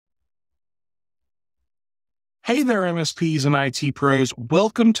Hey there, MSPs and IT pros.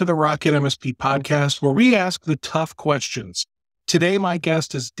 Welcome to the RocketMSP podcast, where we ask the tough questions. Today, my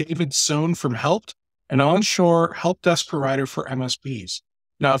guest is David Sohn from Helpt, an onshore help desk provider for MSPs.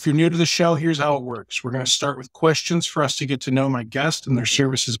 Now, if you're new to the show, here's how it works. We're going to start with questions for us to get to know my guest and their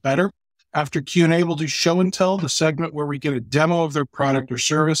services better. After Q&A, we'll do show and tell, the segment where we get a demo of their product or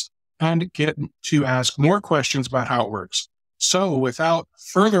service and get to ask more questions about how it works. So without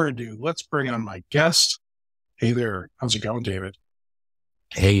further ado, let's bring on my guest. Hey there. How's it going, David?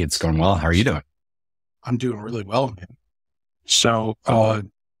 Hey, it's going well. How are you doing? I'm doing really well, man. So,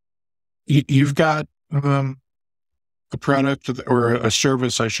 you've got a product or a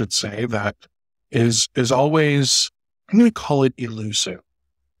service, I should say, that is always, I'm going to call it elusive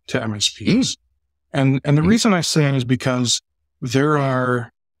to MSPs. And the reason I say it is because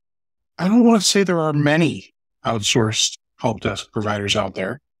I don't want to say there are many outsourced help desk providers out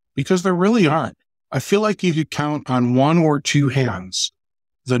there, because there really aren't. I feel like you could count on one or two hands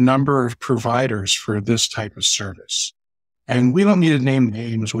the number of providers for this type of service. And we don't need to name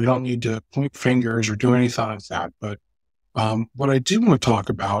names. We don't need to point fingers or do anything like that. But what I do want to talk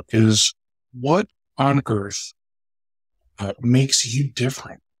about is what on earth makes you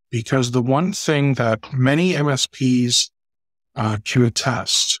different. Because the one thing that many MSPs can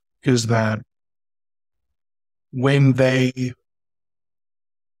attest is that when they...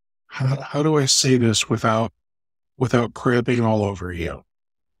 How do I say this without cramping all over you?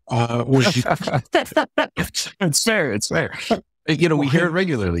 It's fair. It's fair. We hear it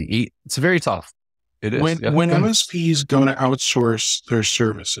regularly. It's very tough. It is. When MSPs go to outsource their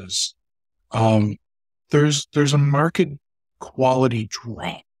services, there's a market quality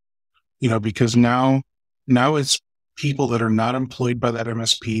drop, because now it's people that are not employed by that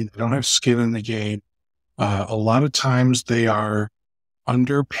MSP. They don't have skin in the game. A lot of times they are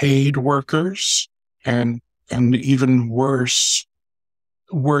underpaid workers, and even worse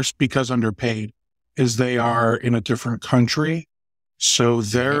because underpaid is they are in a different country. So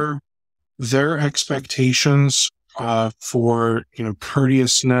their expectations for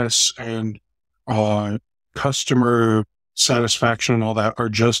courteousness and customer satisfaction and all that are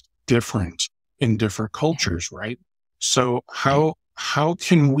just different in different cultures, right? So how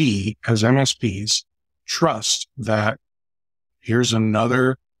can we as MSPs trust that here's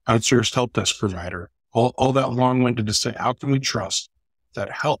another outsourced help desk provider? All that long-winded to say, how can we trust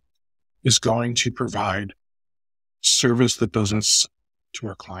that Helpt is going to provide service that doesn't suck to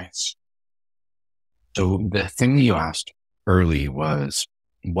our clients? So the thing that you asked early was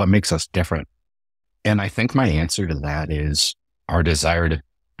what makes us different. And I think my answer to that is our desire to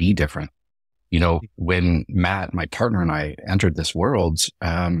be different. When Matt, my partner, and I entered this world,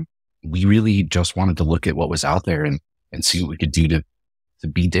 we really just wanted to look at what was out there and see what we could do to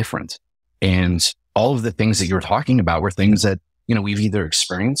be different. And all of the things that you were talking about were things that, we've either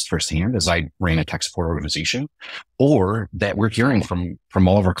experienced firsthand as I ran a tech support organization, or that we're hearing from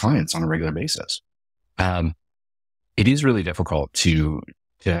all of our clients on a regular basis. It is really difficult to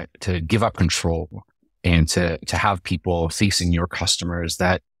give up control and to have people facing your customers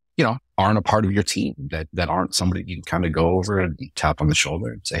that, aren't a part of your team, that aren't somebody you can kind of go over and tap on the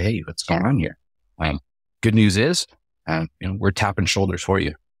shoulder and say, hey, what's going on here? Good news is, we're tapping shoulders for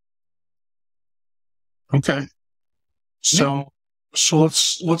you. Okay. So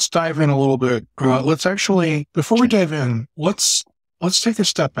let's dive in a little bit. Before we dive in, let's take a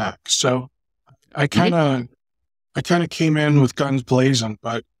step back. So I kind of came in with guns blazing,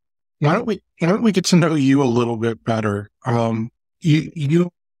 but why don't we get to know you a little bit better?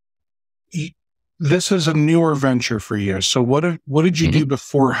 This is a newer venture for you. So what did you do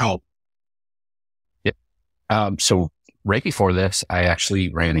before Helpt? So right before this, I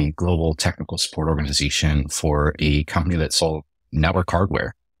actually ran a global technical support organization for a company that sold network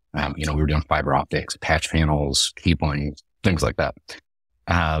hardware. We were doing fiber optics, patch panels, cabling, things like that.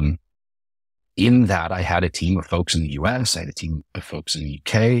 In that, I had a team of folks in the US, I had a team of folks in the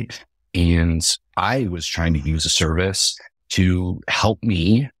UK, and I was trying to use a service to help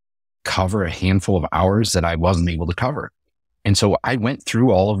me cover a handful of hours that I wasn't able to cover. And so I went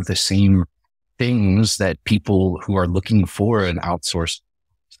through all of the same things that people who are looking for an outsourced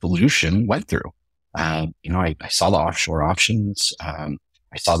solution went through. I saw the offshore options. I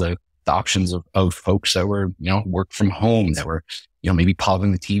saw the options of folks that were, work from home, that were, maybe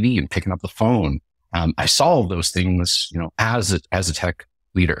pausing the TV and picking up the phone. I saw all those things, as a tech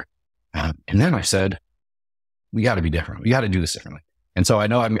leader. And then I said, we got to be different. We got to do this differently. And so I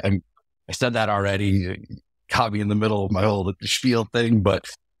know I said that already, caught me in the middle of my whole spiel thing, but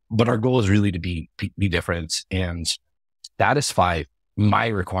our goal is really to be different and satisfy my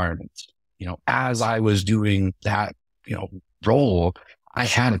requirements. as I was doing that, role, I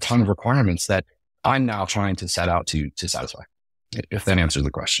had a ton of requirements that I'm now trying to set out to satisfy, if that answers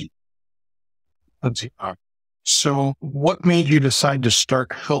the question. Let's see. So what made you decide to start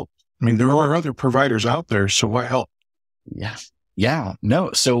Helpt? I mean, there are other providers out there, so why Helpt? Yeah.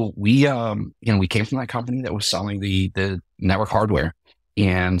 No. So we, we came from that company that was selling the network hardware.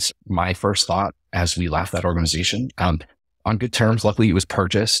 And my first thought as we left that organization, on good terms, luckily it was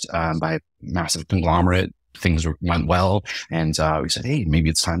purchased by a massive conglomerate. Things went well. And we said, hey, maybe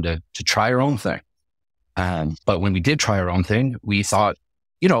it's time to try our own thing. But when we did try our own thing, we thought,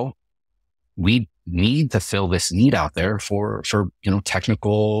 we need to fill this need out there for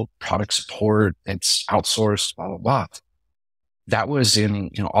technical product support. It's outsourced, blah, blah, blah. That was in,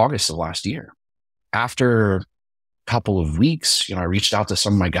 August of last year. After a couple of weeks, I reached out to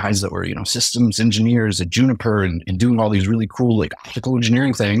some of my guys that were, systems engineers at Juniper and doing all these really cool, like optical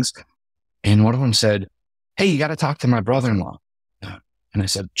engineering things. And one of them said, hey, you got to talk to my brother-in-law. And I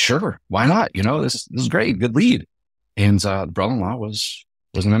said, sure, why not? This is great. Good lead. And the brother-in-law was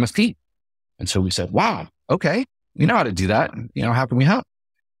an MSP. And so we said, wow, okay, we know how to do that. How can we help?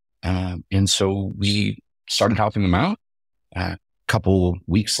 And so we started helping them out. A couple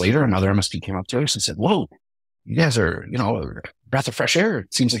weeks later, another MSP came up to us and said, whoa, you guys are, a breath of fresh air.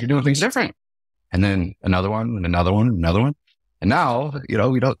 It seems like you're doing things different. And then another one and another one and another one. And now,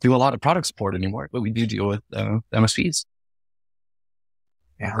 we don't do a lot of product support anymore, but we do deal with MSPs.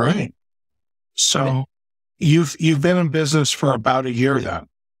 Yeah, right. So you've been in business for about a year then.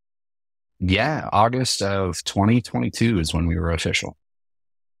 Yeah. August of 2022 is when we were official.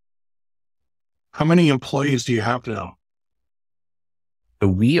 How many employees do you have now? So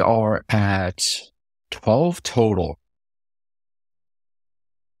we are at 12 total.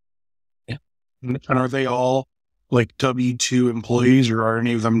 Yeah. And are they all like W-2 employees, or are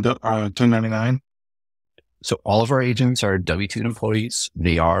any of them 1099? So all of our agents are W-2 employees.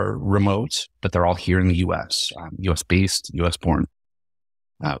 They are remote, but they're all here in the US, US-based, US-born,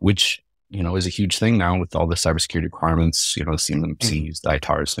 which, is a huge thing now with all the cybersecurity requirements, the CMMCs, the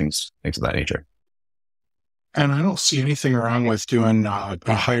ITARs, things of that nature. And I don't see anything wrong with doing a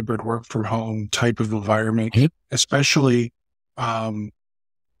hybrid work from home type of environment, especially to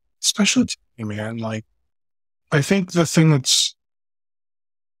me, man. Like, I think the thing that's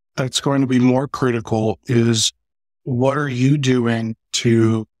going to be more critical is, what are you doing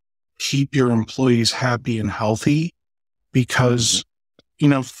to keep your employees happy and healthy? Because,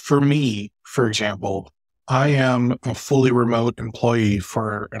 for me, for example, I am a fully remote employee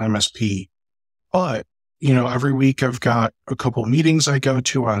for an MSP, but every week I've got a couple of meetings I go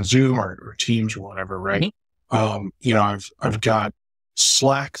to on Zoom or Teams or whatever, right? I've got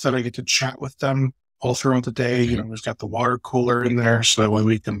Slack that I get to chat with them all throughout the day. We've got the water cooler in there, so that way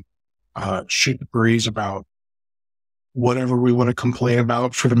we can shoot the breeze about whatever we want to complain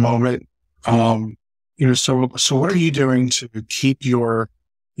about for the moment. So what are you doing to keep your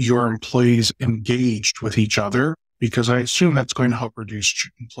employees engaged with each other? Because I assume that's going to help reduce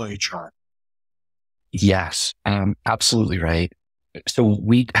employee churn. Yes, absolutely right. So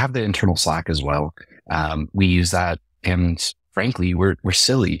we have the internal Slack as well. We use that, and frankly, we're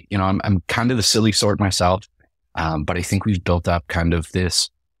silly. I'm kind of the silly sort myself, but I think we've built up kind of this,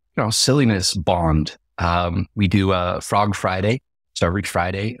 silliness bond. We do Frog Friday. So every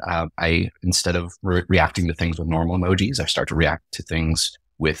Friday, I instead of reacting to things with normal emojis, I start to react to things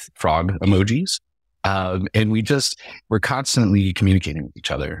with frog emojis, and we're constantly communicating with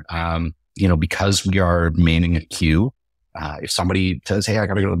each other. Because we are manning a queue, if somebody says, hey, I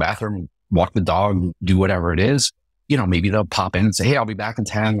got to go to the bathroom, walk the dog, do whatever it is, maybe they'll pop in and say, hey, I'll be back in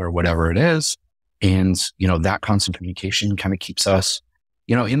 10 or whatever it is. And, that constant communication kind of keeps us,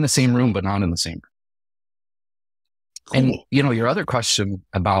 in the same room, but not in the same room. Cool. And, your other question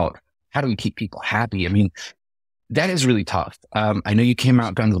about how do we keep people happy? I mean, that is really tough. I know you came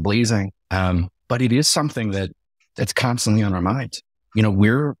out guns blazing, but it is something that's constantly on our minds.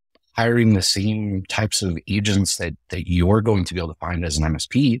 We're hiring the same types of agents that you're going to be able to find as an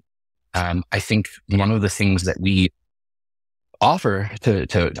MSP. I think one of the things that we offer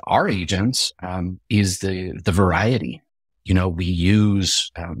to our agents is the variety. We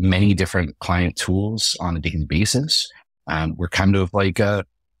use many different client tools on a daily basis. We're kind of like a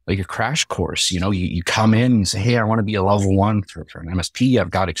crash course. You come in and say, hey, I want to be a level 1 for an MSP.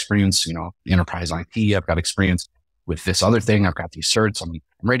 I've got experience, enterprise IT. I've got experience with this other thing. I've got these certs. I'm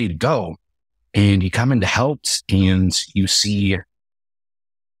ready to go. And you come into Helpt and you see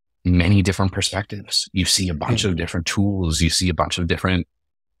many different perspectives. You see a bunch of different tools. You see a bunch of different,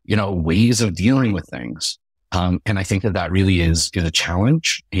 ways of dealing with things. And I think that really is a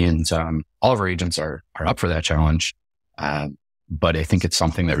challenge, and all of our agents are up for that challenge. But I think it's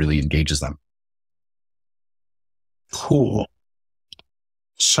something that really engages them. Cool.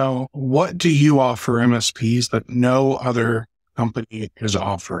 So what do you offer MSPs that no other company is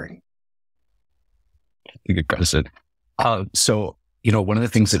offering? Good question. So, one of the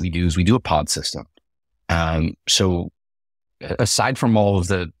things that we do is we do a pod system. So aside from all of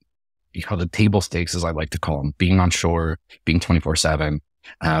the table stakes, as I like to call them, being on shore, being 24/7,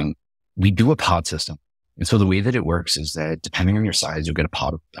 we do a pod system. And so the way that it works is that depending on your size, you'll get a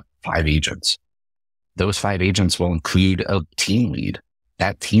pod of 5 agents. Those 5 agents will include a team lead.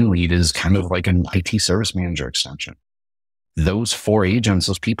 That team lead is kind of like an IT service manager extension. Those 4 agents,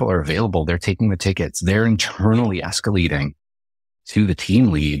 those people are available. They're taking the tickets. They're internally escalating to the team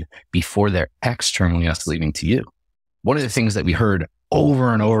lead before they're externally escalating to you. One of the things that we heard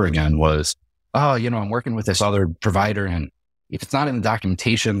over and over again was, oh, I'm working with this other provider, and if it's not in the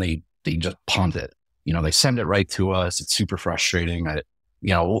documentation, they just punt it. They send it right to us. It's super frustrating.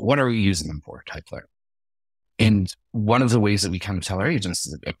 What are we using them for type thing? And one of the ways that we kind of tell our agents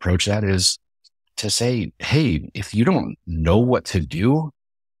to approach that is to say, hey, if you don't know what to do,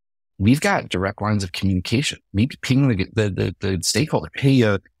 we've got direct lines of communication. Maybe ping the stakeholder.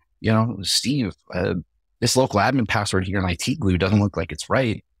 Hey, Steve, this local admin password here in IT Glue doesn't look like it's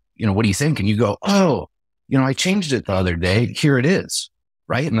right. What do you think? And you go, oh, I changed it the other day. Here it is.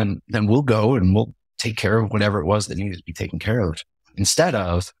 Right. And then we'll go and we'll take care of whatever it was that needed to be taken care of, instead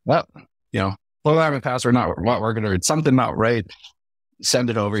of, local admin password not working, or it's something not right.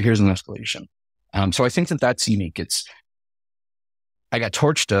 Send it over. Here's an escalation. So I think that's unique. I got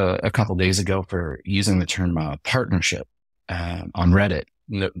torched a couple of days ago for using the term partnership on Reddit.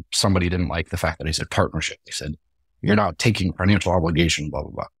 Somebody didn't like the fact that I said partnership. They said, you're not taking financial obligation, blah,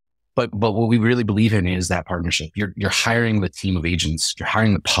 blah, blah. But what we really believe in is that partnership. You're hiring the team of agents. You're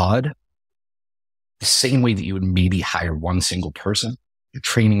hiring the pod the same way that you would maybe hire one single person. You're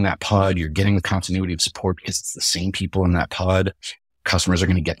training that pod. You're getting the continuity of support because it's the same people in that pod. Customers are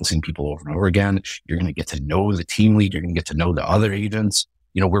going to get the same people over and over again. You're going to get to know the team lead. You're going to get to know the other agents.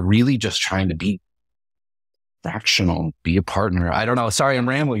 We're really just trying to be fractional, be a partner. I don't know. Sorry, I'm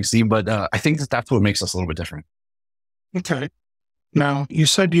rambling, Steve, but I think that's what makes us a little bit different. Okay. Now, you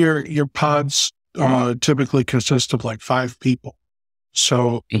said your pods typically consist of like 5 people.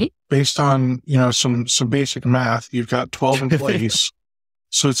 So based on, some basic math, you've got 12 employees.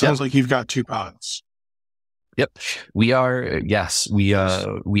 So it sounds like you've got 2 pods. Yep. We are. Yes. We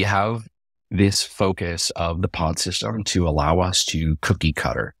have this focus of the pod system to allow us to cookie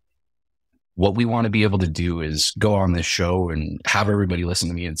cutter. What we want to be able to do is go on this show and have everybody listen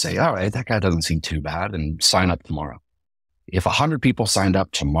to me and say, all right, that guy doesn't seem too bad, and sign up tomorrow. If 100 people signed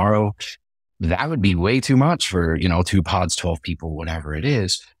up tomorrow, that would be way too much for, 2 pods, 12 people, whatever it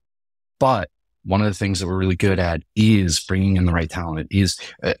is. But one of the things that we're really good at is bringing in the right talent, is,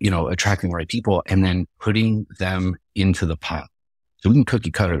 attracting the right people and then putting them into the pod. So we can cookie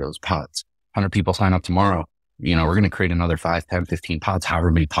cutter those pods. 100 people sign up tomorrow. We're going to create another 5, 10, 15 pods,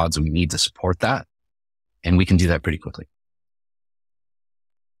 however many pods we need to support that. And we can do that pretty quickly.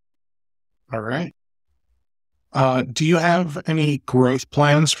 All right. Do you have any growth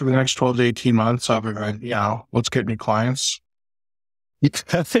plans for the next 12 to 18 months other than, let's get new clients?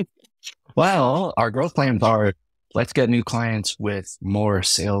 Well, our growth plans are, let's get new clients with more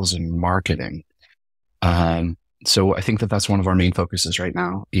sales and marketing. So I think that's one of our main focuses right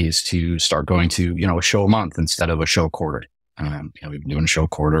now, is to start going to, a show a month instead of a show a quarter. We've been doing a show a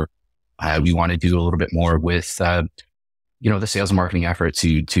quarter. We want to do a little bit more with, the sales and marketing effort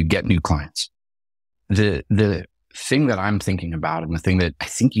to get new clients. The thing that I'm thinking about, and the thing that I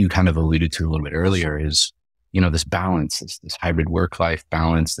think you kind of alluded to a little bit earlier, is, this balance, this hybrid work-life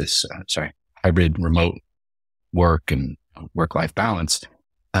balance, hybrid remote work and work-life balance.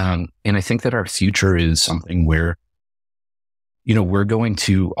 And I think that our future is something where, we're going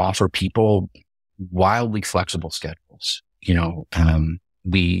to offer people wildly flexible schedules.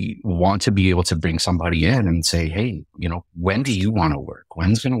 We want to be able to bring somebody in and say, hey, when do you want to work?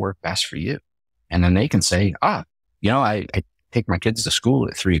 When's going to work best for you? And then they can say, I take my kids to school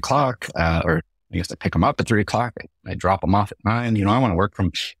at 3:00, or I guess I pick them up at 3:00. I drop them off at 9. I want to work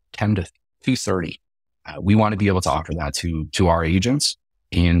from 10 to 2:30. We want to be able to offer that to our agents,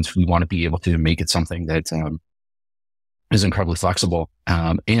 and we want to be able to make it something that is incredibly flexible.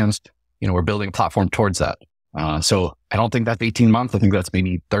 And we're building a platform towards that. So I don't think that's 18 months. I think that's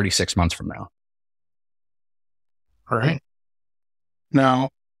maybe 36 months from now. All right. Now,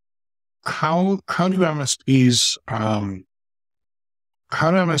 how do MSPs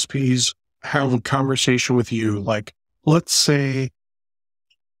have a conversation with you. Like, let's say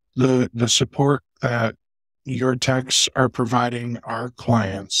the support that your techs are providing our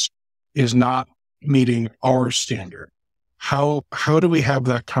clients is not meeting our standard. How do we have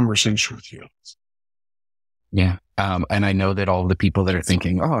that conversation with you? Yeah. And I know that all the people that are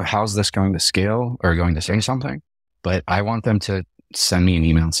thinking, oh, how's this going to scale or going to say something? But I want them to send me an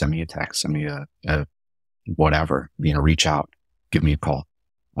email, send me a text, send me a whatever, reach out, give me a call.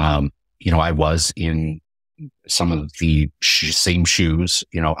 I was in some of the same shoes.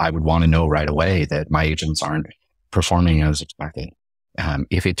 I would want to know right away that my agents aren't performing as expected.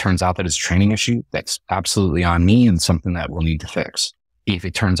 If it turns out that it's a training issue, that's absolutely on me and something that we'll need to fix. If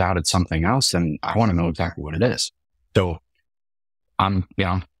it turns out it's something else, then I want to know exactly what it is. So I'm,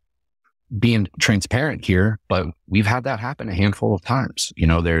 being transparent here, but we've had that happen a handful of times.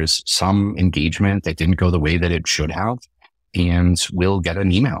 There's some engagement that didn't go the way that it should have. And we'll get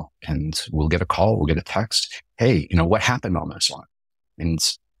an email and we'll get a call, we'll get a text. Hey, what happened on this one? And,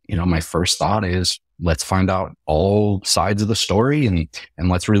 my first thought is, let's find out all sides of the story and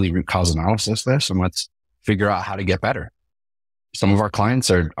let's really root cause analysis this and let's figure out how to get better. Some of our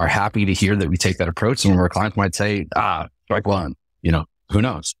clients are happy to hear that we take that approach. Some of our clients might say, strike one, who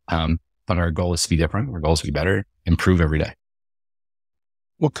knows? But our goal is to be different. Our goal is to be better, improve every day.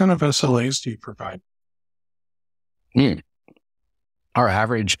 What kind of SLAs do you provide? Our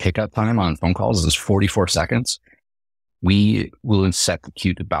average pickup time on phone calls is 44 seconds. We will set the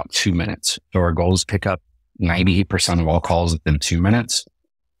queue to about 2 minutes. So our goal is to pick up 98% of all calls within 2 minutes.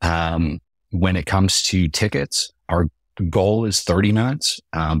 When it comes to tickets, our goal is 30 minutes.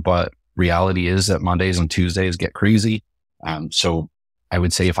 But reality is that Mondays and Tuesdays get crazy. So I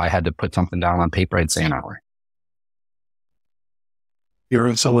would say if I had to put something down on paper, I'd say an hour. Your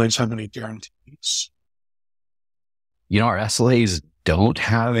SLAs have any guarantees? Our SLAs don't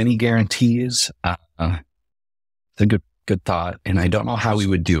have any guarantees. It's a good thought. And I don't know how we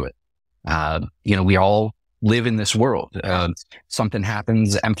would do it. We all live in this world. Something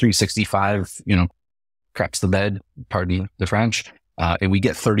happens, M365, craps the bed, pardon the French. And we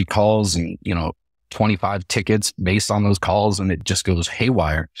get 30 calls and, 25 tickets based on those calls and it just goes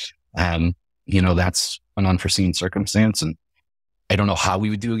haywire. That's an unforeseen circumstance. And I don't know how we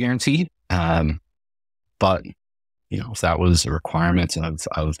would do a guarantee. But if that was a requirement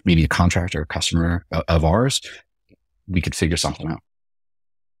of maybe a contractor or customer of ours, we could figure something out.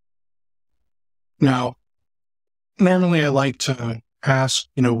 Now, normally I like to ask,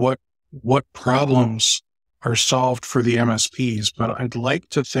 what problems are solved for the MSPs, but I'd like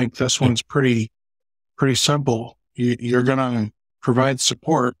to think this one's pretty simple. You're going to provide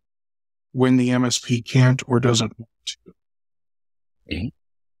support when the MSP can't or doesn't want to. Mm-hmm.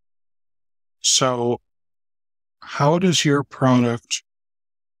 So how does your product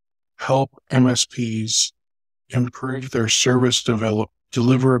help MSPs improve their service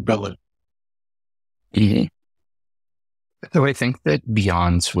deliverability? Mm-hmm. So I think that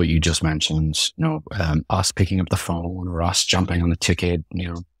beyond what you just mentioned, us picking up the phone or us jumping on the ticket,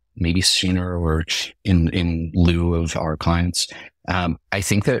 maybe sooner or in lieu of our clients. I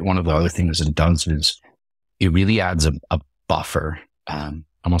think that one of the other things it does is it really adds a buffer,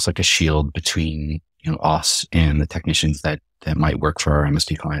 almost like a shield between, us and the technicians that might work for our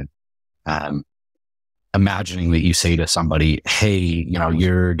MSP client. Imagining that you say to somebody, hey,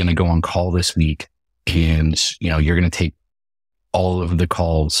 you're going to go on call this week and, you're going to take all of the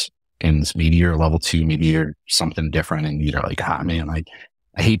calls and maybe you're level 2, maybe you're something different. And you're like, man, I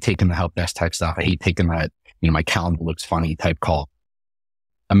hate taking the help desk type stuff. I hate taking that, my calendar looks funny type call.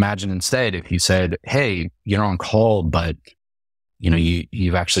 Imagine instead if you said, hey, you're on call, but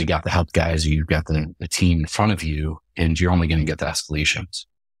you've actually got the help guys, you've got the team in front of you, and you're only going to get the escalations.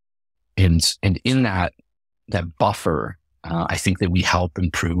 And in that buffer, I think that we help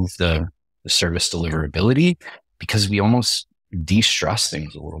improve the service deliverability because we almost de-stress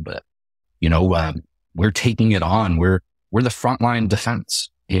things a little bit. We're taking it on. We're the frontline defense,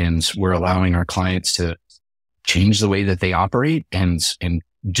 and we're allowing our clients to change the way that they operate and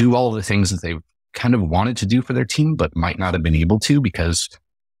do all the things that they kind of wanted to do for their team, but might not have been able to because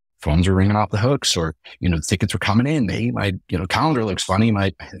phones were ringing off the hooks or, the tickets were coming in. Hey, my, calendar looks funny.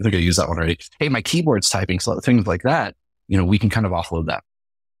 I think I used that one already. Hey, my keyboard's typing. So things like that, we can kind of offload that.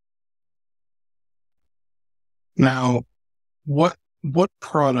 Now, what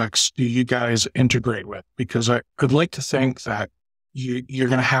products do you guys integrate with? Because I would like to think that you're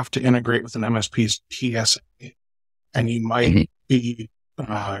going to have to integrate with an MSP's TSA, and you might be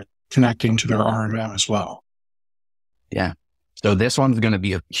connecting to their RMM as well. Yeah. So this one's going to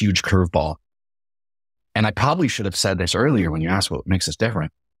be a huge curveball. And I probably should have said this earlier when you asked what makes us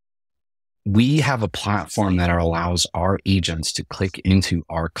different. we have a platform that allows our agents to click into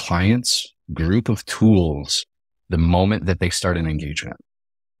our clients' group of tools the moment that they start an engagement.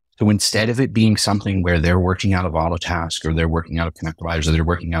 So instead of it being something where they're working out of Autotask or they're working out of ConnectWise or they're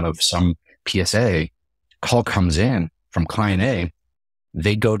working out of some PSA, call comes in from client A,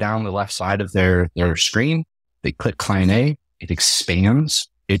 they go down the left side of their screen, they click client A, it expands,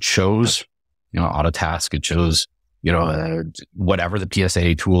 it shows, Autotask, it shows, whatever the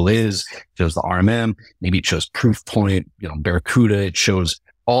PSA tool is, it shows the RMM, maybe it shows Proofpoint, Barracuda, it shows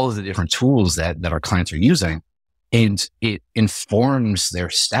all of the different tools that our clients are using. And it informs their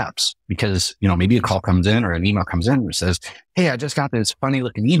steps because, maybe a call comes in or an email comes in and says, hey, I just got this funny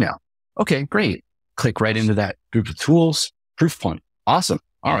looking email. Okay, great. Click right into that group of tools, Proofpoint. Awesome.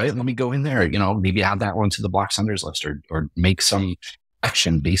 All right, let me go in there, maybe add that one to the block senders list or make some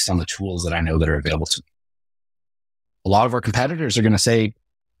action based on the tools that I know that are available to me. A lot of our competitors are going to say,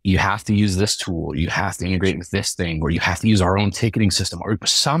 you have to use this tool, you have to integrate with this thing, or you have to use our own ticketing system or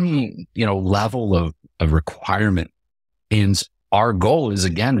some, level of requirement. And our goal is,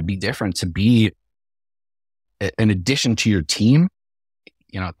 again, to be different, to be an addition to your team,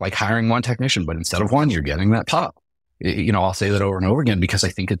 like hiring one technician, but instead of one, you're getting that top. I'll say that over and over again, because I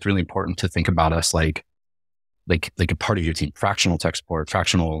think it's really important to think about us like a part of your team, fractional tech support,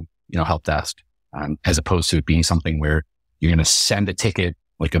 fractional, help desk, as opposed to it being something where you're going to send a ticket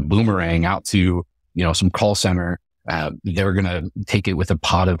like a boomerang out to, some call center. They're going to take it with a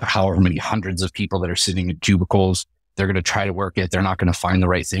pot of however many hundreds of people that are sitting in cubicles. They're going to try to work it. They're not going to find the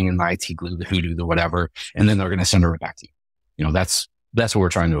right thing in the IT glue, the hoodoo, the whatever. And then they're going to send it right back to you. That's what we're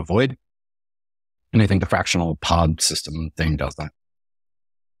trying to avoid. And I think the fractional pod system thing does that.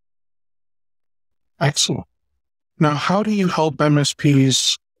 Excellent. Now, how do you help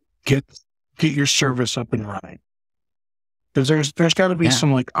MSPs get your service up and running? Because there's got to be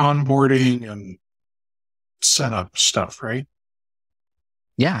some like onboarding and setup stuff, right?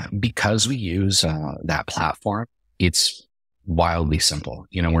 Yeah, because we use that platform, it's wildly simple.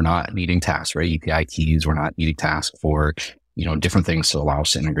 We're not needing tasks, right? API keys. We're not needing tasks for, different things to allow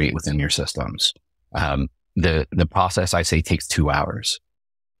us to integrate within your systems. The process, I say, takes 2 hours.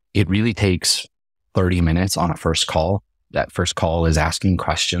 It really takes 30 minutes on a first call. That first call is asking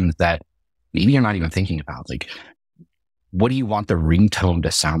questions that maybe you're not even thinking about. Like, what do you want the ringtone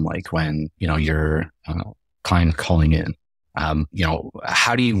to sound like when, your client calling in?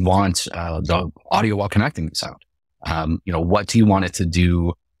 How do you want the audio while connecting to sound? What do you want it to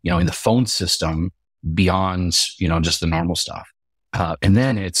do, in the phone system beyond, just the normal stuff? And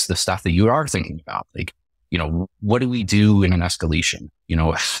then it's the stuff that you are thinking about. Like, what do we do in an escalation?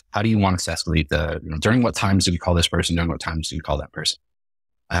 How do you want us to escalate during what times do we call this person? During what times do we call that person?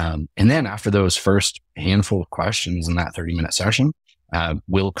 And then after those first handful of questions in that 30-minute session,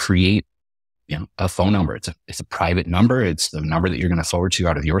 we'll create, a phone number. It's a private number. It's the number that you're going to forward to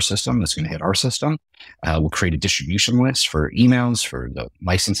out of your system. That's going to hit our system. We'll create a distribution list for emails, for the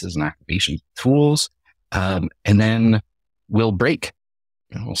licenses and activation tools. And then we'll break,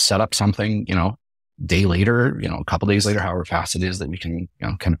 we'll set up something, day later, a couple days later, however fast it is that we can,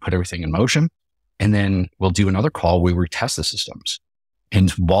 kind of put everything in motion. And then we'll do another call where we test the systems. And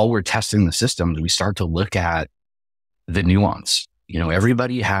while we're testing the systems, we start to look at the nuance.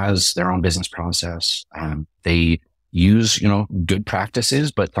 Everybody has their own business process. They use, good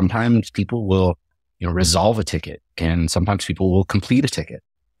practices, but sometimes people will, resolve a ticket, and sometimes people will complete a ticket,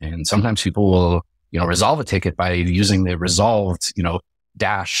 and sometimes people will, resolve a ticket by using the resolved,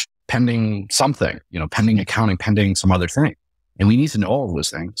 dash pending something, pending accounting, pending some other thing. And we need to know all of those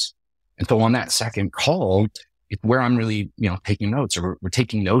things. And so on that second call, it's where I'm really, taking notes, or we're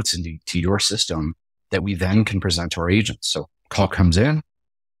taking notes into your system that we then can present to our agents. So call comes in.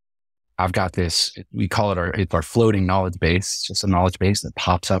 I've got this, we call it our floating knowledge base. It's just a knowledge base that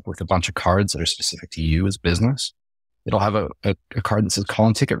pops up with a bunch of cards that are specific to you as business. It'll have a card that says call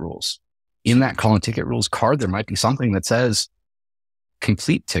and ticket rules. In that call and ticket rules card, there might be something that says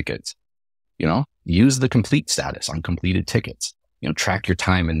complete tickets. Use the complete status on completed tickets. Track your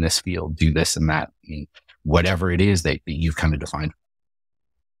time in this field, do this and that, and whatever it is that you've kind of defined.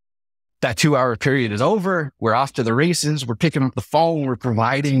 That 2 hour period is over. We're off to the races. We're picking up the phone. We're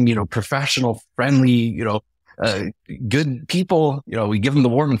providing, professional, friendly, good people. We give them the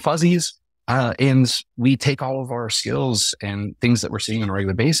warm and fuzzies. And we take all of our skills and things that we're seeing on a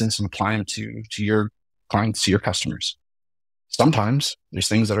regular basis and apply them to your clients, to your customers. Sometimes there's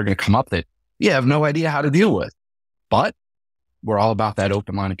things that are going to come up that you have no idea how to deal with, but we're all about that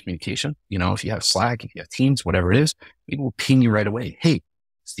open line of communication. If you have Slack, if you have Teams, whatever it is, people will ping you right away. Hey,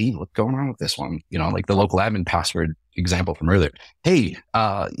 Steve, what's going on with this one? Like the local admin password example from earlier. Hey,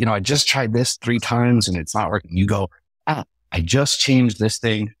 I just tried this 3 times and it's not working. You go, I just changed this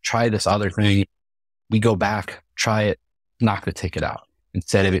thing, try this other thing. We go back, try it, knock the ticket out,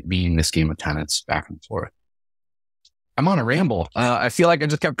 instead of it being this game of tennis back and forth. I'm on a ramble. I feel like I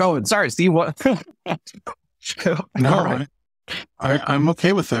just kept going. Sorry, Steve. What? No, right. I'm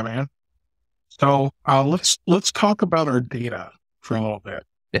okay with that, man. So let's talk about our data for a little bit.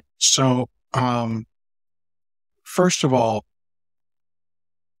 Yeah. So first of all,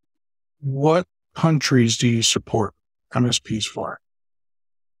 what countries do you support MSPs for?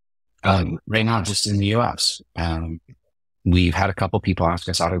 Right now, just in the US. We've had a couple people ask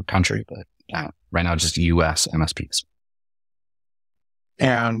us out of the country, but right now, just US MSPs.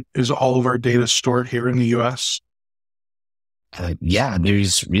 And is all of our data stored here in the US? Yeah,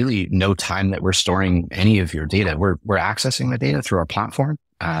 there's really no time that we're storing any of your data. We're accessing the data through our platform,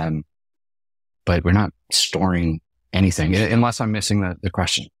 but we're not storing anything unless I'm missing the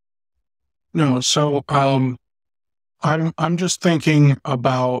question. No. So I'm just thinking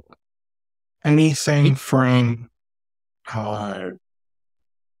about anything from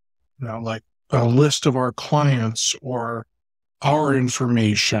like a list of our clients or our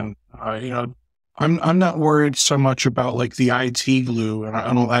information. I'm not worried so much about like the IT glue and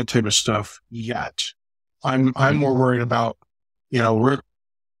all that type of stuff yet. I'm more worried about,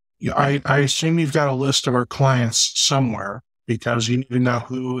 I assume you've got a list of our clients somewhere because you need to know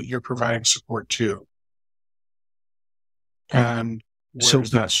who you're providing support to. And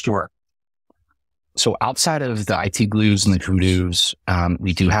where's that stored? So outside of the IT glues and the hoodoos,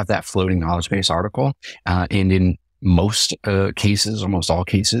 we do have that floating knowledge base article. And in most cases, almost all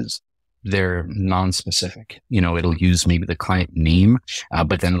cases, they're non-specific. It'll use maybe the client name,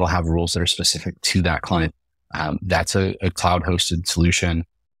 but then it'll have rules that are specific to that client. That's a cloud-hosted solution.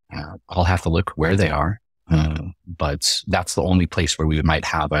 I'll have to look where they are, but that's the only place where we might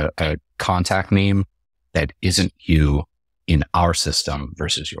have a contact name that isn't you in our system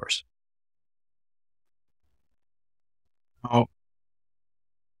versus yours. Oh,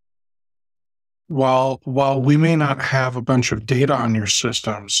 while we may not have a bunch of data on your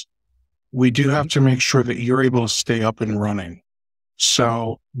systems, we do have to make sure that you're able to stay up and running.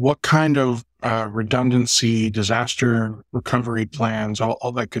 So what kind of redundancy, disaster recovery plans,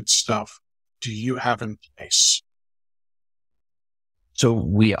 all that good stuff do you have in place? So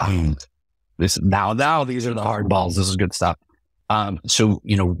we this now these are the hard balls. This is good stuff. So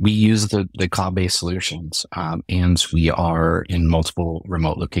we use the cloud-based solutions, and we are in multiple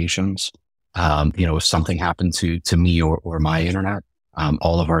remote locations. If something happened to me or my internet,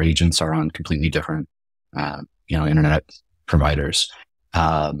 all of our agents are on completely different, internet providers.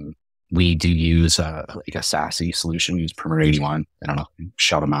 We do use like a SASE solution. We use Perimeter 81. I don't know,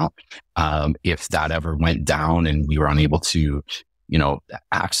 shout them out. If that ever went down and we were unable to,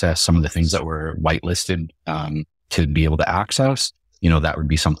 access some of the things that were whitelisted to be able to access, that would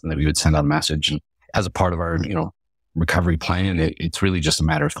be something that we would send out a message. And as a part of our, recovery plan, it's really just a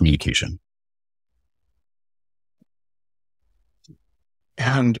matter of communication.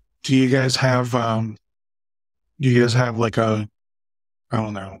 And do you guys have like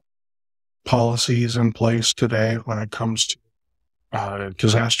policies in place today when it comes to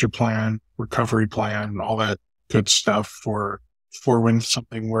disaster plan, recovery plan, all that good stuff for when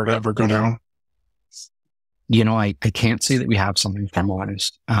something were to ever go down? I can't say that we have something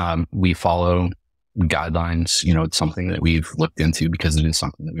formalized. We follow guidelines. It's something that we've looked into because it is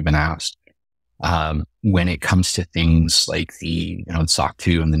something that we've been asked. When it comes to things like the, SOC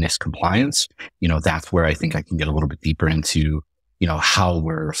 2 and the NIST compliance, that's where I think I can get a little bit deeper into, how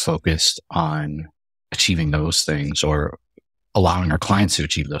we're focused on achieving those things or allowing our clients to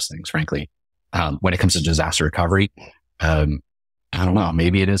achieve those things, frankly. When it comes to disaster recovery, I don't know,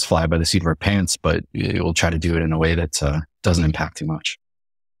 maybe it is fly by the seat of our pants, but we'll try to do it in a way that doesn't impact too much.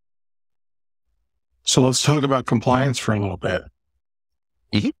 So let's talk about compliance for a little bit.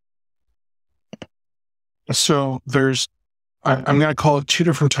 Mm-hmm. So I'm going to call it 2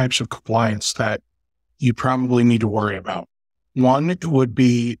 different types of compliance that you probably need to worry about. One would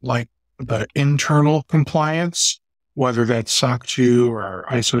be like the internal compliance, whether that's SOC 2 or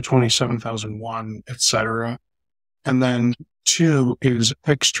ISO 27001, et cetera. And then 2 is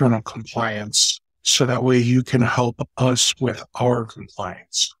external compliance. So that way you can help us with our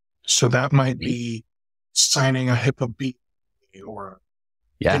compliance. So that might be signing a HIPAA B or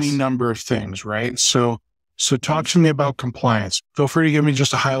any number of things, right? So talk to me about compliance. Feel free to give me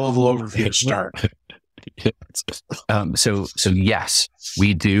just a high level overview to start. So yes,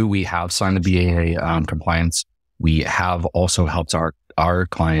 we do. We have signed the BAA compliance. We have also helped our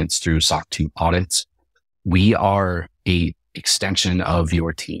clients through SOC 2 audits. We are a extension of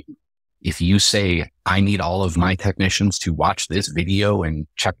your team. If you say, I need all of my technicians to watch this video and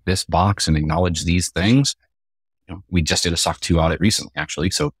check this box and acknowledge these things, we just did a SOC 2 audit recently,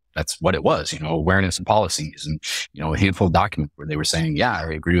 actually. So that's what it was, awareness and policies and, a handful of documents where they were saying, yeah,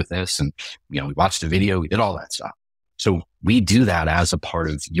 I agree with this. And, we watched a video, we did all that stuff. So we do that as a part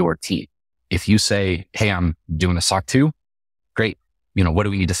of your team. If you say, hey, I'm doing a SOC 2, great. What do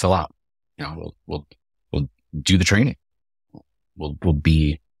we need to fill out? We'll do the training. We'll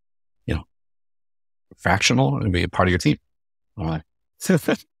be, fractional and be a part of your team. All right. So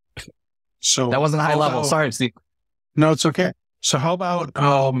that wasn't high level. Sorry, Steve. No, it's okay. So how about,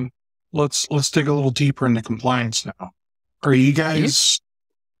 let's dig a little deeper into compliance now. Are you guys,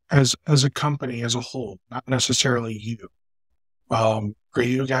 as a company as a whole, not necessarily you, are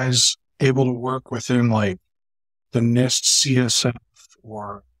you guys able to work within like the NIST CSF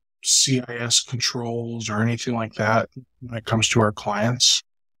or CIS controls or anything like that when it comes to our clients?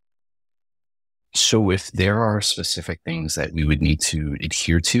 So if there are specific things that we would need to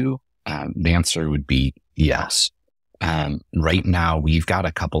adhere to, the answer would be yes. Right now, we've got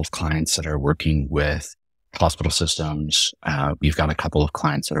a couple of clients that are working with hospital systems. We've got a couple of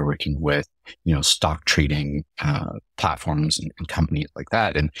clients that are working with, stock trading platforms and companies like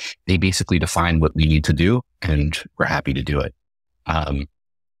that. And they basically define what we need to do, and we're happy to do it.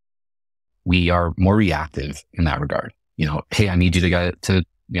 We are more reactive in that regard. Hey, I need you to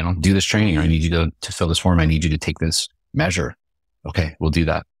do this training, or I need you to fill this form. I need you to take this measure. Okay, we'll do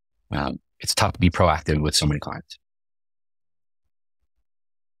that. It's tough to be proactive with so many clients.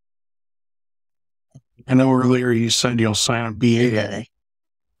 I know earlier you said you'll sign a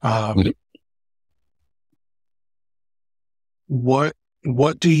BAA.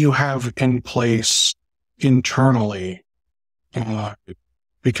 What do you have in place internally?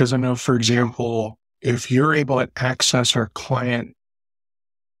 Because I know, for example, if you're able to access our client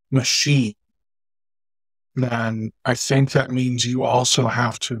machine, then I think that means you also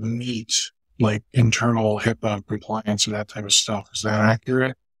have to meet like internal HIPAA compliance and that type of stuff. Is that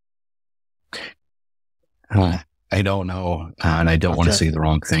accurate? I don't know. And I don't want to say the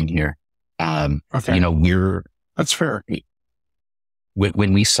wrong thing here. Okay. That's fair.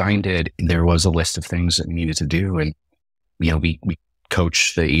 When we signed it, there was a list of things that we needed to do. And, we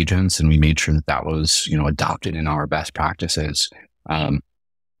coached the agents and we made sure that was, adopted in our best practices. I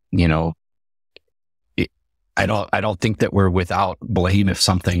don't think that we're without blame if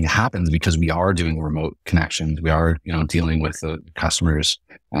something happens, because we are doing remote connections. We are, dealing with the customers'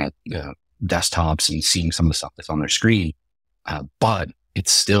 desktops and seeing some of the stuff that's on their screen. But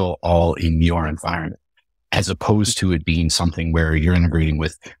it's still all in your environment, as opposed to it being something where you're integrating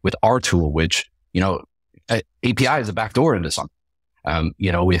with our tool, which, API is a backdoor into something.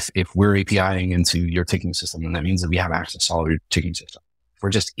 If we're APIing into your ticketing system, then that means that we have access to all your ticketing system. If we're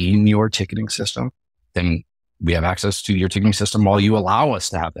just in your ticketing system, then we have access to your ticketing system while you allow us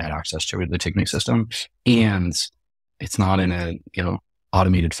to have that access to the ticketing system. And it's not in a,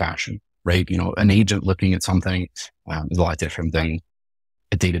 automated fashion, right? An agent looking at something is a lot different than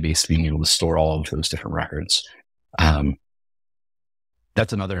a database being able to store all of those different records.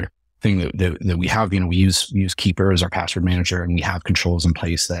 That's another thing that we have. We use Keeper as our password manager, and we have controls in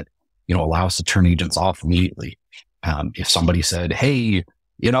place that, allow us to turn agents off immediately. If somebody said, hey,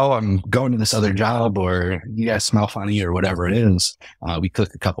 I'm going to this other job, or you guys smell funny, or whatever it is, we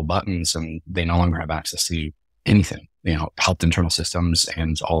click a couple buttons and they no longer have access to anything, Helpt internal systems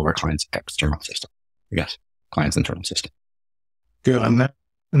and all of our clients' external system. Clients' internal system. Good. And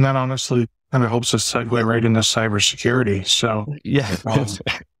that honestly kind of helps us segue right into cybersecurity. So yeah,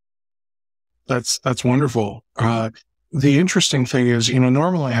 that's wonderful. The interesting thing is,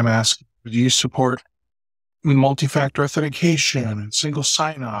 normally I'm asking, do you support multi-factor authentication and single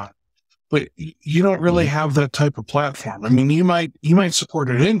sign-on? But you don't really have that type of platform. I mean, you might support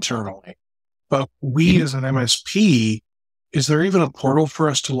it internally, but we as an MSP, is there even a portal for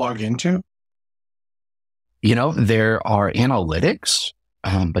us to log into? There are analytics,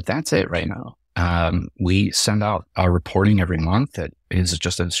 but that's it right now. We send out our reporting every month that is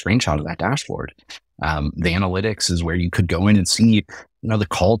just a screenshot of that dashboard. The analytics is where you could go in and see, the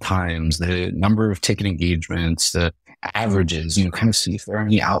call times, the number of ticket engagements, the averages, kind of see if there are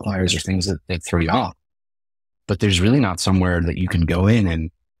any outliers or things that throw you off. But there's really not somewhere that you can go in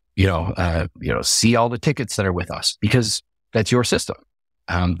and, see all the tickets that are with us, because that's your system.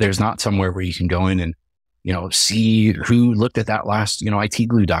 There's not somewhere where you can go in and, see who looked at that last, IT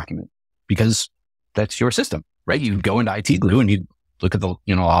glue document, because that's your system, right? You'd go into IT glue and you'd look at the,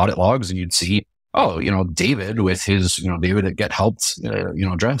 audit logs, and you'd see, David with his, David at Get Helped,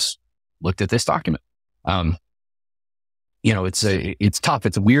 address looked at this document. It's tough.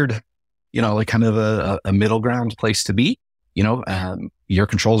 It's a weird, like kind of a middle ground place to be. Your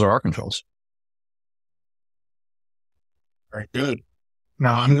controls are our controls. Very good.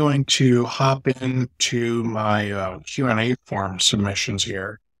 Now I'm going to hop into my Q&A form submissions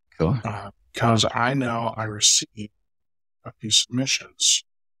here. Cool. Because I know I received a few submissions.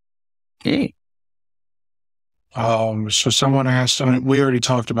 Okay. So someone asked, and we already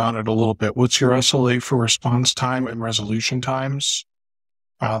talked about it a little bit, what's your SLA for response time and resolution times?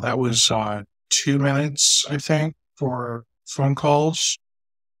 That was 2 minutes, I think, for phone calls,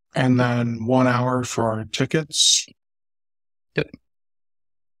 and then 1 hour for tickets. Yep.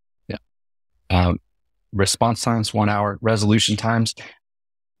 Yeah. Response times, 1 hour. Resolution times,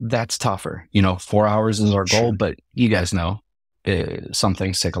 that's tougher. 4 hours is our goal, but you guys know some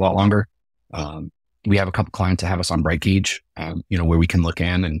things take a lot longer. We have a couple clients that have us on Brightgauge, where we can look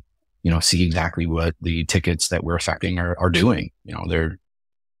in and, see exactly what the tickets that we're affecting are doing. Their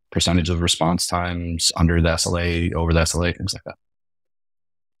percentage of response times under the SLA, over the SLA, things like that.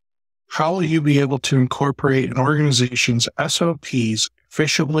 How will you be able to incorporate an organization's SOPs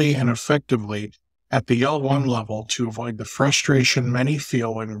efficiently and effectively at the L1 level to avoid the frustration many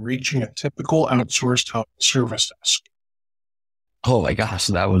feel when reaching a typical outsourced help service desk? Oh my gosh,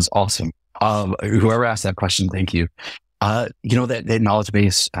 that was awesome. Whoever asked that question, thank you. That knowledge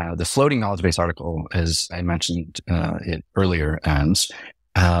base, the floating knowledge base article, as I mentioned it earlier, and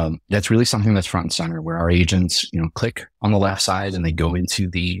that's really something that's front and center, where our agents, click on the left side and they go into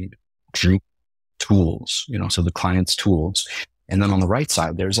the group tools, so the client's tools. And then on the right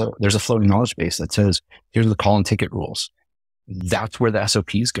side, there's a floating knowledge base that says, here's the call and ticket rules. That's where the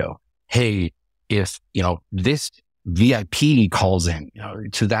SOPs go. Hey, if, this VIP calls in,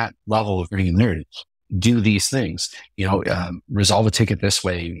 to that level of granularity, do these things, resolve a ticket this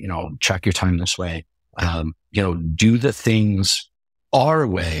way, check your time this way, do the things our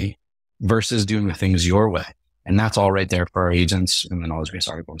way versus doing the things your way. And that's all right there for our agents in the knowledge base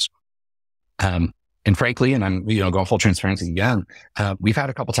articles. And frankly, and I'm, going full transparency again, we've had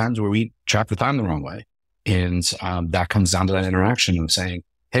a couple times where we track the time the wrong way. And that comes down to that interaction of saying,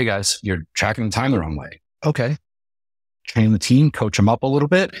 hey guys, you're tracking the time the wrong way. Okay. Train the team, coach them up a little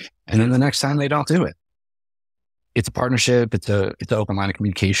bit. And then the next time they don't do it. It's a partnership. It's an open line of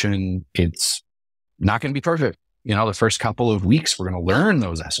communication. It's not going to be perfect. The first couple of weeks, we're going to learn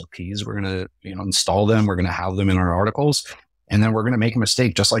those SOPs. We're going to, install them. We're going to have them in our articles. And then we're going to make a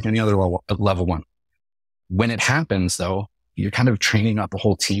mistake just like any other level one. When it happens, though, you're kind of training up a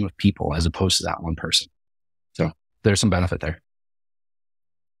whole team of people as opposed to that one person. So there's some benefit there.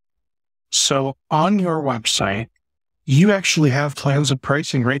 So on your website, you actually have plans of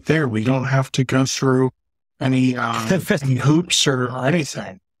pricing right there. We don't have to go through any hoops or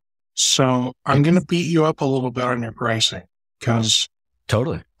anything. So I'm going to beat you up a little bit on your pricing because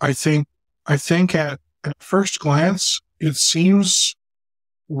totally. I think at first glance, it seems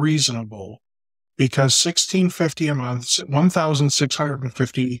reasonable because $1,650 a month,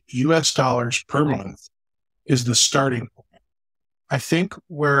 $1,650 US per month is the starting point. I think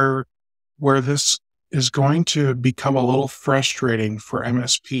where this is going to become a little frustrating for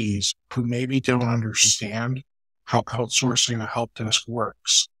MSPs who maybe don't understand how outsourcing a help desk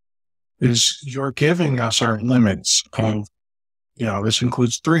works is you're giving us our limits of, this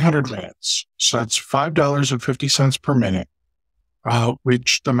includes 300 minutes. So that's $5.50 per minute,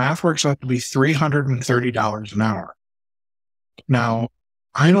 which the math works out to be $330 an hour. Now,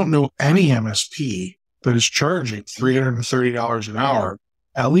 I don't know any MSP that is charging $330 an hour,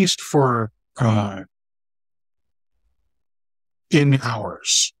 at least for in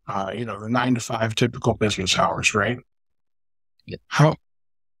hours, the 9 to 5 typical business hours, right? Yeah.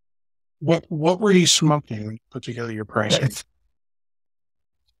 What were you smoking when you put together your pricing?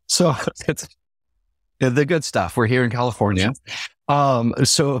 So it's the good stuff. We're here in California.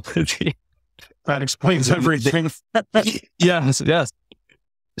 So that explains everything. Yes.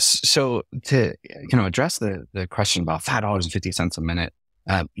 So to, address the question about $5.50 a minute,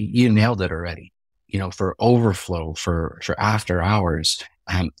 you nailed it already. For overflow, for after hours,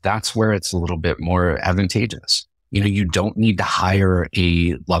 that's where it's a little bit more advantageous. You don't need to hire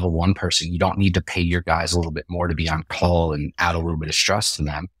a level one person. You don't need to pay your guys a little bit more to be on call and add a little bit of stress to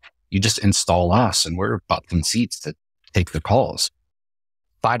them. You just install us and we're butts in seats to take the calls.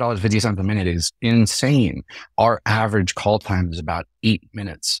 $5.50 a minute is insane. Our average call time is about 8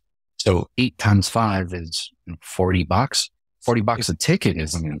 minutes. So 8 times 5 is $40. $40 a ticket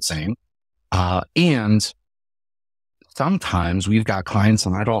isn't insane. And sometimes we've got clients,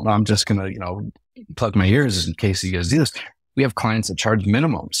 and I'm just going to, plug my ears in case you guys do this. We have clients that charge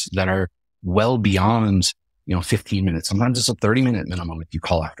minimums that are well beyond, 15 minutes. Sometimes it's a 30-minute minimum if you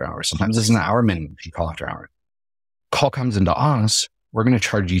call after hours. Sometimes it's an hour minimum if you call after hours. Call comes into us, we're going to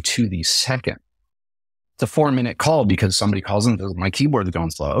charge you to the second. It's a 4-minute call because somebody calls in, my keyboard is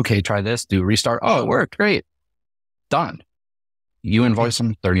going slow. Okay, try this, do a restart. Oh, it worked. Great. Done. You invoice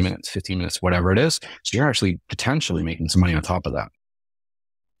them 30 minutes, 15 minutes, whatever it is. So you're actually potentially making some money on top of that.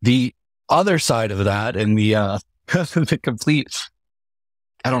 The other side of that and the complete,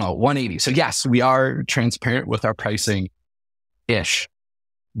 180. So yes, we are transparent with our pricing-ish.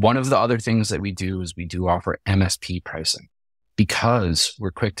 One of the other things that we do is we do offer MSP pricing because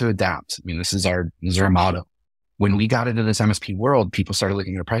we're quick to adapt. I mean, this is our motto. When we got into this MSP world, people started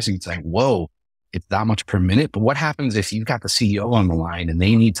looking at our pricing and saying, whoa, it's that much per minute. But what happens if you've got the CEO on the line and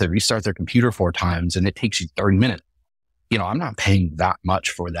they need to restart their computer 4 times and it takes you 30 minutes? I'm not paying that much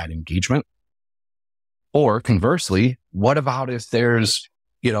for that engagement. Or conversely, what about if there's,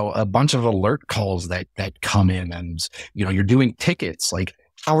 a bunch of alert calls that come in and, you're doing tickets? Like,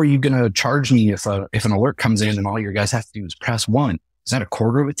 how are you going to charge me if an alert comes in and all your guys have to do is press 1? Is that a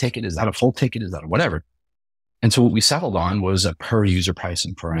quarter of a ticket? Is that a full ticket? Is that a whatever? And so what we settled on was a per user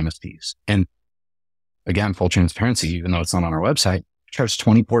pricing for our MSPs. And again, full transparency, even though it's not on our website, charge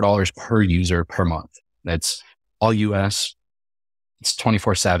 $24 per user per month. That's all US. It's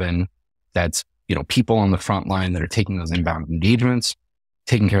 24/7. That's, people on the front line that are taking those inbound engagements,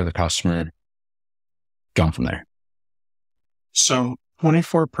 taking care of the customer, going from there. So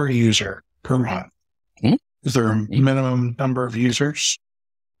 24 per user per month. Mm-hmm. Is there a minimum number of users?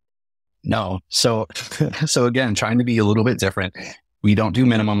 No. So again, trying to be a little bit different. We don't do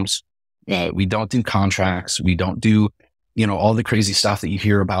minimums. We don't do contracts. We don't do, all the crazy stuff that you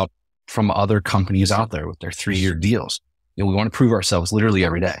hear about from other companies out there with their 3-year deals. We want to prove ourselves literally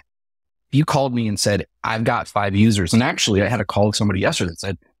every day. If you called me and said, I've got 5 users, and actually I had a call with somebody yesterday that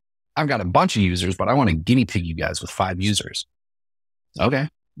said, I've got a bunch of users, but I want to guinea pig you guys with 5 users. Okay,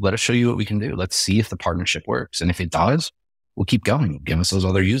 let us show you what we can do. Let's see if the partnership works. And if it does, we'll keep going. Give us those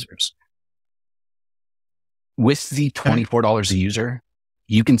other users. With the $24 a user,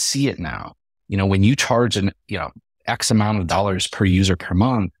 you can see it now. When you charge X amount of dollars per user per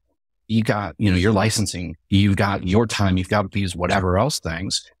month, you got, your licensing, you've got your time, you've got these whatever else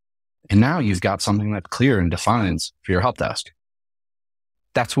things. And now you've got something that clear and defines for your help desk.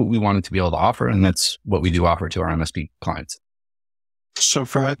 That's what we wanted to be able to offer. And that's what we do offer to our MSP clients. So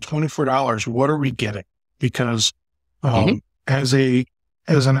for that $24, what are we getting? Because as an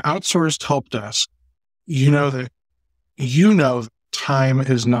outsourced help desk, that time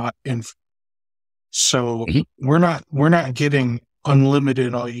is not infinite. So we're not getting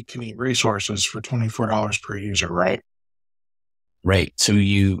unlimited all you can eat resources for $24 per user, right? Right. So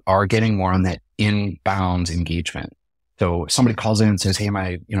you are getting more on that inbound engagement. So if somebody calls in and says, hey,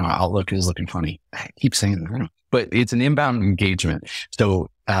 my, Outlook is looking funny. I keep saying that, but it's an inbound engagement. So,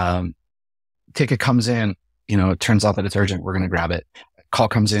 ticket comes in, it turns out that it's urgent. We're going to grab it. Call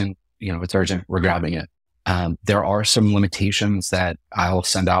comes in, it's urgent. We're grabbing it. There are some limitations that I'll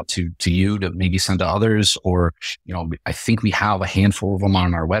send out to you to maybe send to others, or, I think we have a handful of them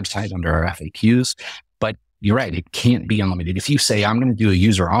on our website under our FAQs, but you're right. It can't be unlimited. If you say, I'm going to do a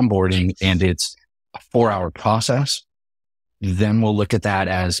user onboarding and it's a 4-hour process, then we'll look at that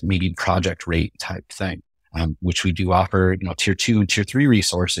as maybe project rate type thing, which we do offer, tier 2 and tier 3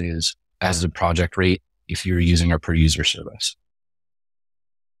 resources as a project rate if you're using our per user service.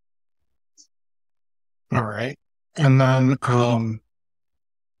 All right. And then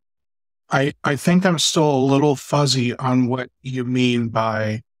I think I'm still a little fuzzy on what you mean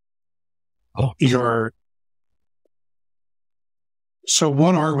by your... So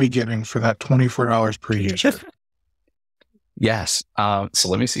what are we getting for that $24 per user? Yes. So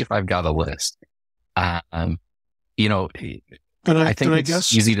let me see if I've got a list. I think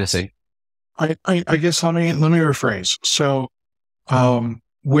it's easy to say. I guess let me rephrase. So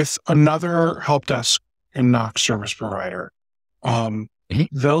with another help desk and Knox service provider,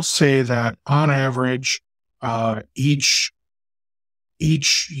 they'll say that on average, each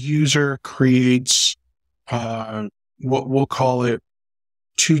user creates what we'll call it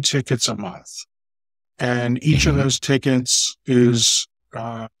 2 tickets a month. And each of those tickets is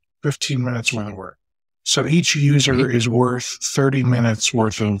 15 minutes worth of work. So each user is worth 30 minutes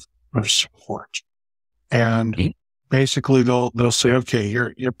worth of support. And basically they'll say, okay,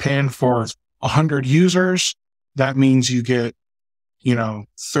 you're paying for 100 users. That means you get,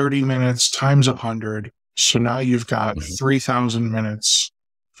 30 minutes times 100. So now you've got 3,000 minutes,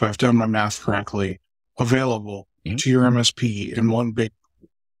 if I've done my math correctly, available to your MSP in one big.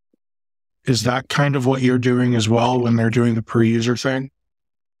 Is that kind of what you're doing as well when they're doing the per user thing?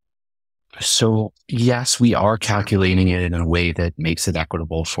 So yes, we are calculating it in a way that makes it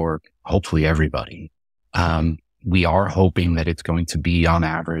equitable for hopefully everybody. We are hoping that it's going to be on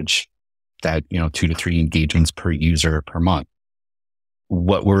average that, 2 to 3 engagements per user per month.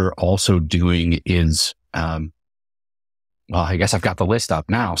 What we're also doing is, well, I guess I've got the list up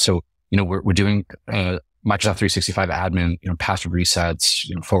now. So, we're doing, Microsoft 365 admin, password resets,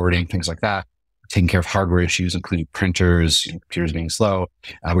 forwarding, things like that. Taking care of hardware issues, including printers, computers being slow.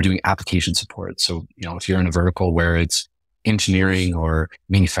 We're doing application support. So, if you're in a vertical where it's engineering or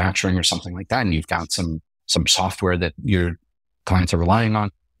manufacturing or something like that, and you've got some software that your clients are relying on,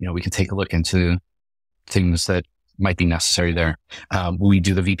 we can take a look into things that might be necessary there. We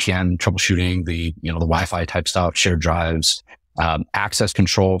do the VPN troubleshooting, the Wi-Fi type stuff, shared drives, access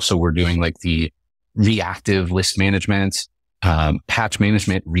control. So we're doing like the reactive list management, patch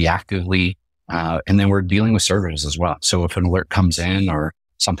management reactively. And then we're dealing with servers as well. So if an alert comes in or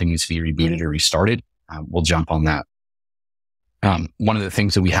something needs to be rebooted or restarted, we'll jump on that. One of the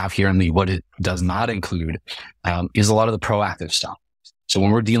things that we have here in the what it does not include is a lot of the proactive stuff. So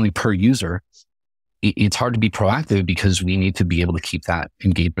when we're dealing per user, it's hard to be proactive because we need to be able to keep that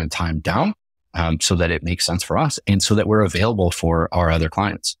engagement time down so that it makes sense for us and so that we're available for our other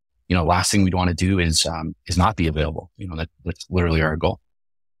clients. Last thing we'd want to do is not be available. That's literally our goal.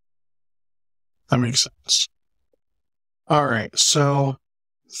 That makes sense. All right. So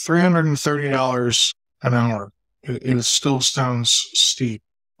 $330 an hour, it still sounds steep,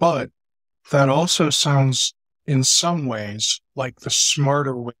 but that also sounds in some ways like the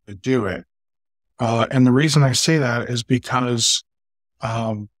smarter way to do it. And the reason I say that is because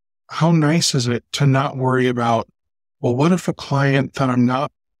how nice is it to not worry about, well, what if a client that I'm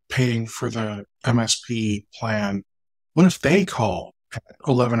not paying for the MSP plan, what if they call at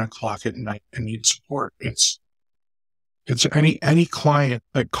 11 o'clock at night and need support? It's any client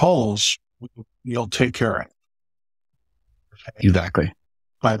that calls, you'll take care of it. Okay? Exactly.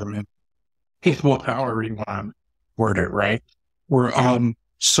 By the minute. Well, however you want to word it, right?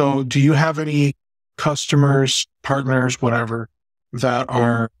 So do you have any customers, partners, whatever, that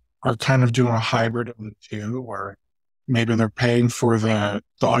are kind of doing a hybrid of the two, or maybe they're paying for the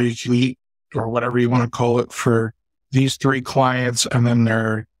all you can eat or whatever you want to call it for these 3 clients, and then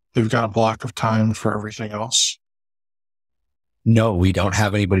they've got a block of time for everything else? No, we don't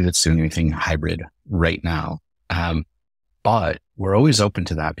have anybody that's doing anything hybrid right now. But we're always open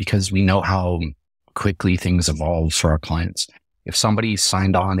to that because we know how quickly things evolve for our clients. If somebody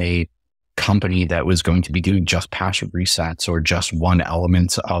signed on a company that was going to be doing just password resets or just one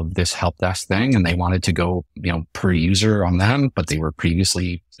element of this help desk thing, and they wanted to go, per user on them, but they were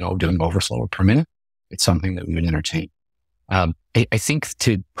previously, doing overflow per minute, it's something that we would entertain. I think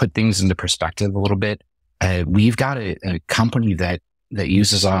to put things into perspective a little bit, we've got a company that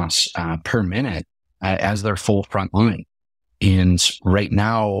uses us per minute as their full front line. And right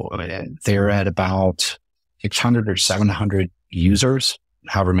now they're at about 600 or 700 users,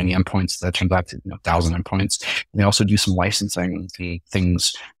 however many endpoints that turns out to 1,000 endpoints. And they also do some licensing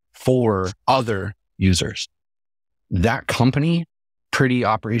things for other users. That company, pretty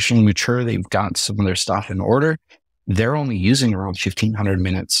operationally mature. They've got some of their stuff in order. They're only using around 1,500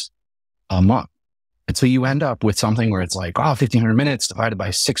 minutes a month. And so you end up with something where it's like, 1,500 minutes divided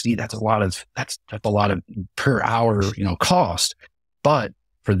by 60. That's a lot of per hour, cost. But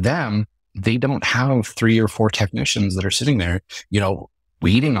for them, they don't have 3 or 4 technicians that are sitting there,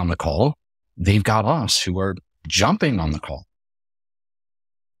 waiting on the call. They've got us who are jumping on the call.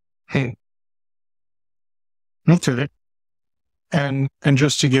 Hey. Okay. And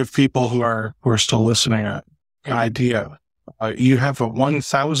just to give people who are still listening an idea, you have a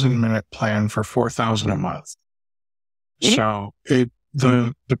 1,000 minute plan for $4,000 a month. So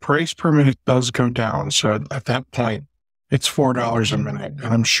the price per minute does go down. So at that point, it's $4 a minute.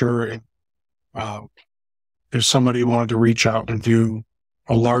 And I'm sure if somebody wanted to reach out and do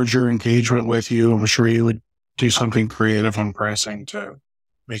a larger engagement with you, I'm sure you would do something creative on pricing to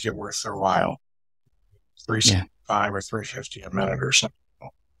make it worth their while. $375 or $350 a minute or something.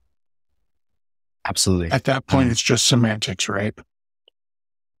 Absolutely. At that point, it's just semantics, right?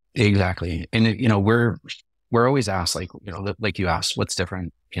 Exactly. And, we're always asked, like you asked, what's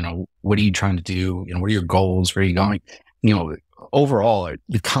different? What are you trying to do? What are your goals? Where are you going? Overall,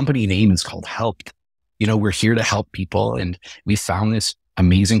 the company name is called Helpt. We're here to help people. And we found this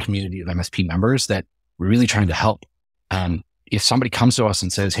amazing community of MSP members that we're really trying to help. If somebody comes to us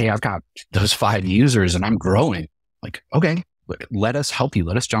and says, hey, I've got those 5 users and I'm growing, like, okay, let us help you.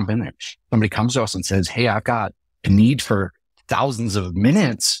 Let us jump in there. Somebody comes to us and says, hey, I've got a need for thousands of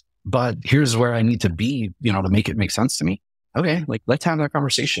minutes, but here's where I need to be, to make it make sense to me. Okay, let's have that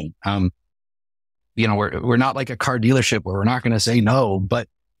conversation. we're not like a car dealership where we're not going to say no, but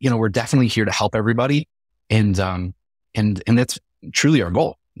we're definitely here to help everybody. And that's truly our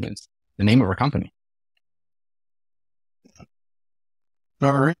goal. It's the name of our company.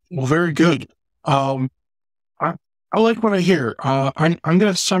 All right. Well, very good. I like what I hear. I'm going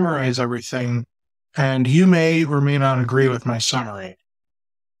to summarize everything, and you may or may not agree with my summary,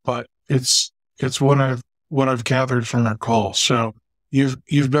 but it's what I've gathered from our call. So you've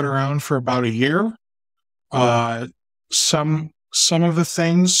been around for about a year. Some of the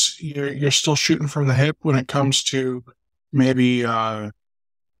things you're still shooting from the hip when it comes to maybe I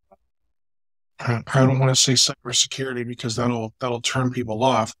don't want to say cybersecurity because that'll turn people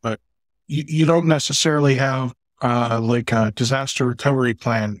off, but you don't necessarily have like a disaster recovery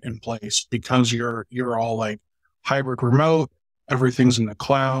plan in place because you're all like hybrid remote, everything's in the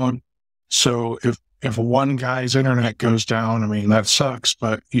cloud. So if one guy's internet goes down, I mean, that sucks,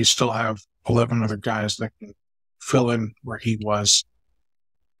 but you still have 11 other guys that can fill in where he was.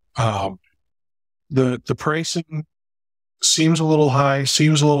 The pricing seems a little high,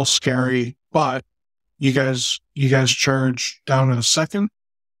 seems a little scary, but you guys charge down to the second,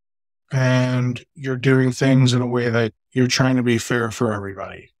 and you're doing things in a way that you're trying to be fair for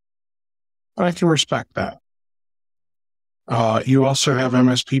everybody. But I can respect that. You also have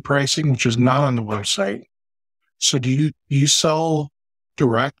MSP pricing, which is not on the website. So do you sell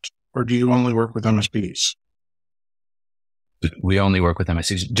direct, or do you only work with MSPs? We only work with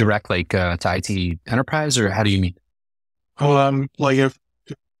MSPs direct, like to IT enterprise, or how do you mean? Like if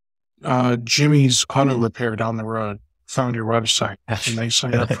Jimmy's Auto Repair down the road found your website, and they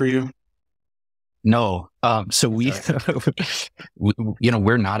sign up for you? No. So we're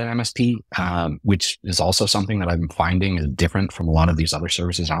not an MSP, which is also something that I'm finding is different from a lot of these other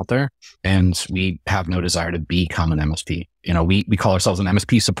services out there. And we have no desire to become an MSP. We call ourselves an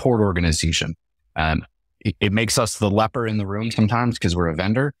MSP support organization. It makes us the leper in the room sometimes because we're a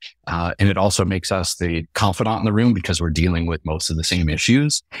vendor. And it also makes us the confidant in the room because we're dealing with most of the same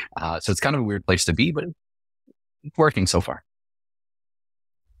issues. So it's kind of a weird place to be, but it's working so far.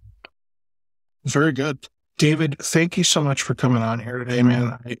 Very good. David, thank you so much for coming on here today,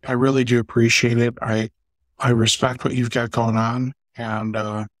 man. I really do appreciate it. I respect what you've got going on. And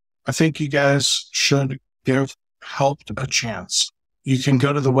I think you guys should give Helpt a chance. You can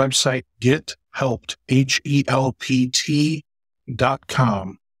go to the website gethelpt,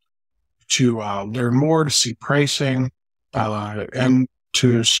 HELPT.com to learn more, to see pricing, and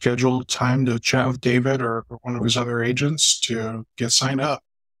to schedule time to chat with David or one of his other agents to get signed up.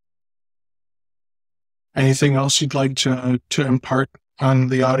 Anything else you'd like to impart on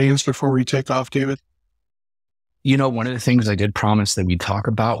the audience before we take off, David? One of the things I did promise that we'd talk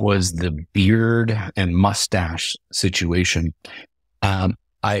about was the beard and mustache situation.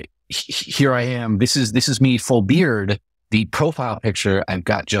 Here I am. This is me full beard. The profile picture, I've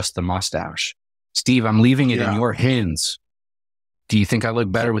got just the mustache. Steve, I'm leaving it in your hands. Do you think I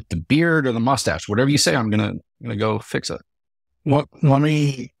look better with the beard or the mustache? Whatever you say, I'm gonna go fix it. Let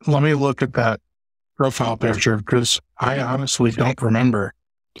me look at that profile picture because I honestly don't remember.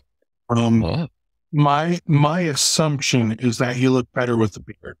 My assumption is that you look better with the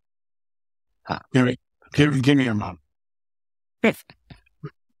beard. Huh. Give me a moment.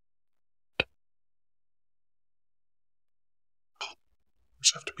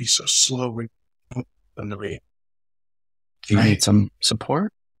 Just have to be so slow when to be. Do you need some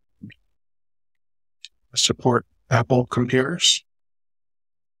support? Support Apple computers?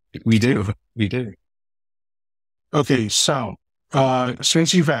 We do. Okay, so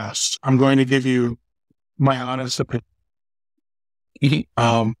since you've asked, I'm going to give you my honest opinion. The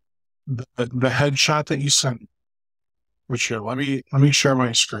headshot that you sent, which here, let me share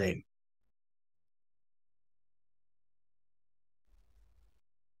my screen.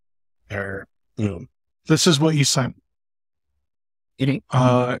 There, boom. This is what you sent.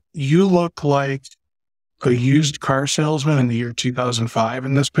 You look like a used car salesman in the year 2005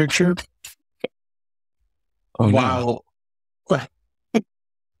 in this picture. Oh,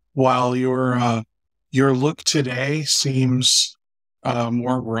 while your look today seems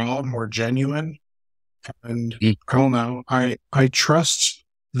more raw, more genuine, and I don't know, I trust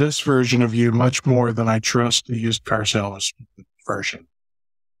this version of you much more than I trust the used car salesman version.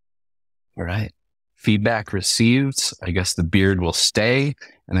 All right. Feedback received. I guess the beard will stay,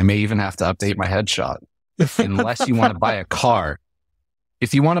 and I may even have to update my headshot. Unless you want to buy a car.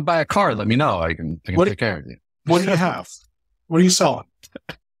 If you want to buy a car, let me know. I can take care of you. What do you have? What are you selling?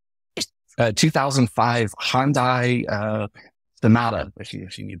 2005 Hyundai Sonata, if you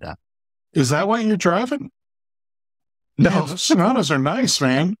need that. Is that what you're driving? No, Yes. Sonatas are nice,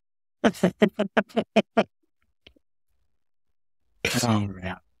 man. Oh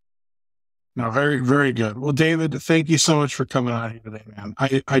man. No, very, very good. Well, David, thank you so much for coming on here today, man.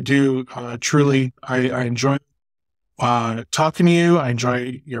 I do truly, I enjoy talking to you. I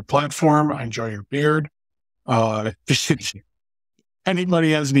enjoy your platform. I enjoy your beard. If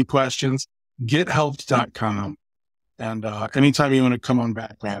anybody has any questions, gethelped.com. And anytime you want to come on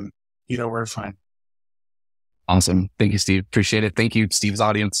back, man, you know where to find. Awesome. Thank you, Steve. Appreciate it. Thank you, Steve's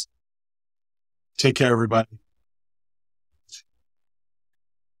audience. Take care, everybody.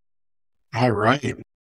 All right.